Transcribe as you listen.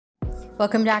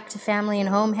Welcome back to Family and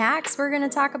Home Hacks. We're going to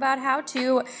talk about how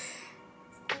to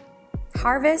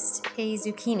harvest a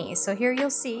zucchini. So here you'll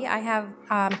see I have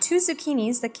 2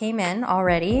 zucchinis that came in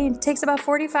already. It takes about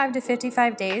 45 to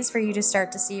 55 days for you to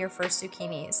start to see your first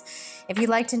zucchinis. If you'd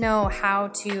like to know how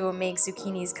to make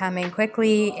zucchinis come in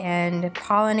quickly and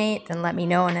pollinate, then let me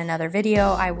know in another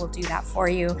video. I will do that for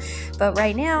you. But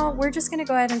right now, we're just going to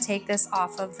go ahead and take this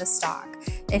off of the stalk.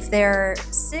 If they're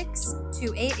 6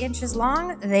 to 8 inches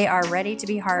long, they are ready to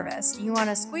be harvested. You want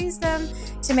to squeeze them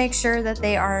to make sure that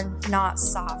they are not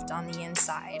soft on the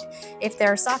inside. If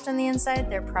they're soft on the inside,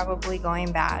 they're probably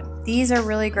going bad. These are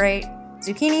really great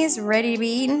zucchinis, ready to be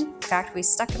eaten. In fact, we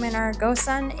stuck them in our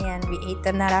GoSun and we ate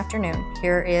them that afternoon.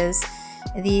 Here is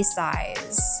the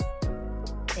size.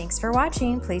 Thanks for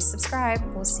watching. Please subscribe.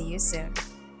 We'll see you soon.